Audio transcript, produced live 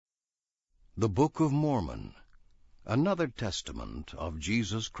The Book of Mormon, another testament of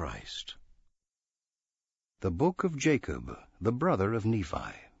Jesus Christ. The book of Jacob, the brother of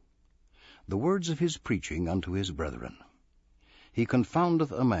Nephi. The words of his preaching unto his brethren. He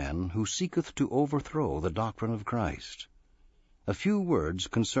confoundeth a man who seeketh to overthrow the doctrine of Christ. A few words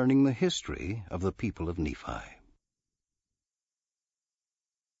concerning the history of the people of Nephi.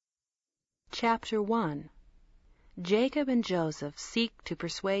 Chapter 1. Jacob and Joseph seek to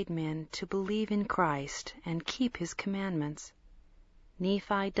persuade men to believe in Christ and keep his commandments.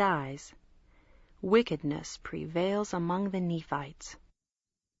 Nephi dies. Wickedness prevails among the Nephites.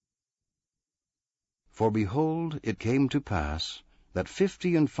 For behold, it came to pass that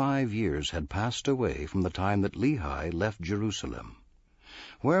 55 years had passed away from the time that Lehi left Jerusalem.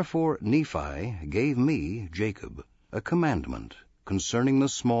 Wherefore Nephi gave me, Jacob, a commandment concerning the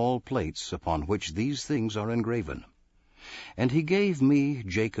small plates upon which these things are engraven. And he gave me,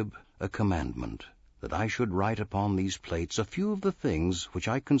 Jacob, a commandment, that I should write upon these plates a few of the things which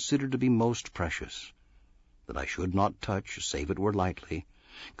I considered to be most precious, that I should not touch, save it were lightly,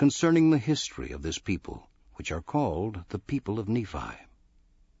 concerning the history of this people, which are called the people of Nephi.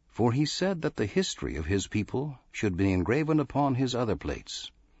 For he said that the history of his people should be engraven upon his other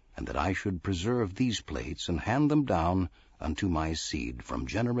plates, and that I should preserve these plates and hand them down unto my seed from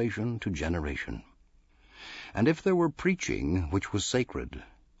generation to generation. And if there were preaching which was sacred,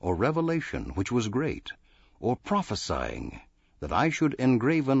 or revelation which was great, or prophesying, that I should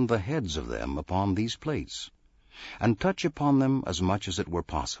engraven the heads of them upon these plates, and touch upon them as much as it were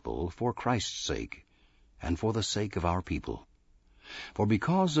possible for Christ's sake, and for the sake of our people. For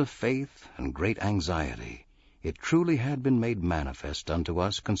because of faith and great anxiety, it truly had been made manifest unto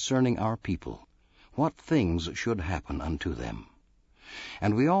us concerning our people, what things should happen unto them.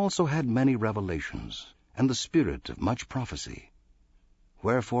 And we also had many revelations, and the spirit of much prophecy.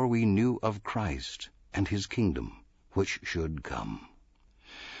 Wherefore we knew of Christ and his kingdom, which should come.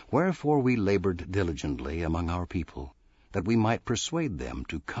 Wherefore we labored diligently among our people, that we might persuade them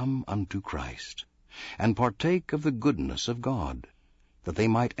to come unto Christ, and partake of the goodness of God, that they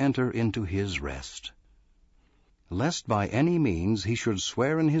might enter into his rest. Lest by any means he should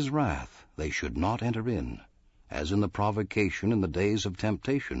swear in his wrath, they should not enter in, as in the provocation in the days of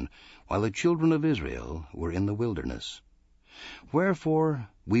temptation, while the children of Israel were in the wilderness. Wherefore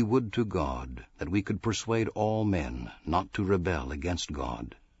we would to God that we could persuade all men not to rebel against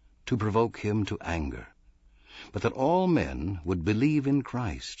God, to provoke him to anger, but that all men would believe in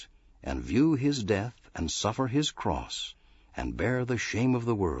Christ, and view his death, and suffer his cross, and bear the shame of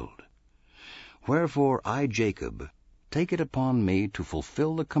the world. Wherefore I, Jacob, take it upon me to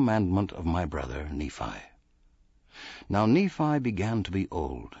fulfill the commandment of my brother Nephi. Now Nephi began to be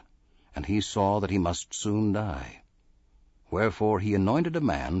old, and he saw that he must soon die. Wherefore he anointed a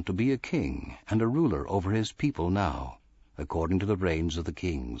man to be a king and a ruler over his people now, according to the reigns of the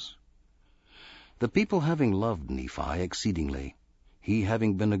kings. The people having loved Nephi exceedingly, he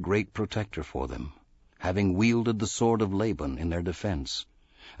having been a great protector for them, having wielded the sword of Laban in their defense,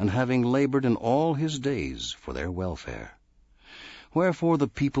 and having labored in all his days for their welfare. Wherefore the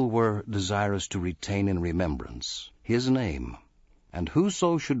people were desirous to retain in remembrance his name, and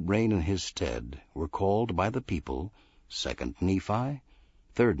whoso should reign in his stead were called by the people 2nd Nephi,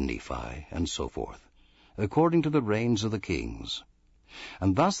 3rd Nephi, and so forth, according to the reigns of the kings.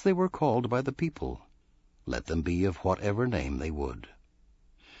 And thus they were called by the people, let them be of whatever name they would.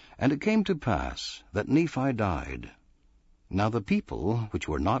 And it came to pass that Nephi died. Now the people, which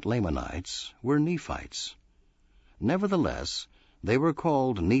were not Lamanites, were Nephites. Nevertheless, they were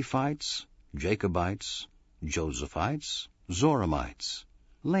called Nephites, Jacobites, Josephites, Zoramites,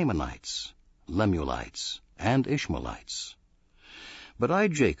 Lamanites, Lemuelites, and Ishmaelites. But I,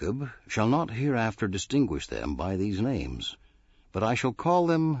 Jacob, shall not hereafter distinguish them by these names, but I shall call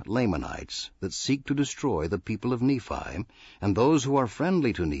them Lamanites that seek to destroy the people of Nephi, and those who are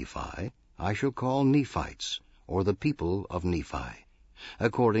friendly to Nephi I shall call Nephites, or the people of Nephi,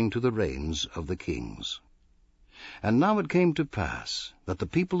 according to the reigns of the kings. And now it came to pass that the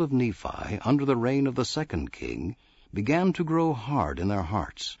people of Nephi, under the reign of the 2nd king, began to grow hard in their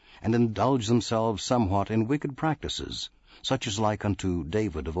hearts, and indulge themselves somewhat in wicked practices, such as like unto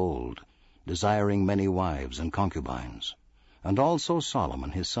David of old, desiring many wives and concubines, and also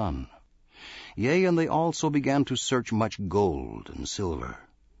Solomon his son. Yea, and they also began to search much gold and silver,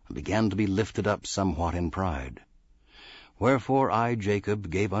 and began to be lifted up somewhat in pride. Wherefore I, Jacob,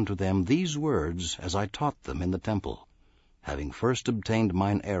 gave unto them these words as I taught them in the temple, having first obtained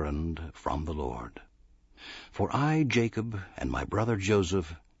mine errand from the Lord. For I, Jacob, and my brother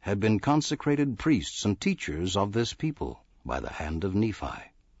Joseph, had been consecrated priests and teachers of this people by the hand of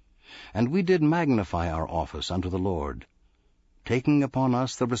Nephi. And we did magnify our office unto the Lord, taking upon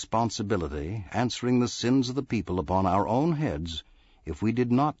us the responsibility, answering the sins of the people upon our own heads, if we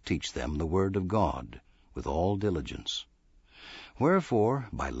did not teach them the word of God with all diligence. Wherefore,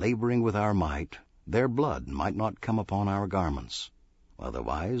 by laboring with our might, their blood might not come upon our garments.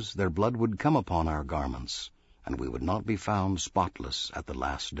 Otherwise their blood would come upon our garments, and we would not be found spotless at the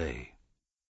last day.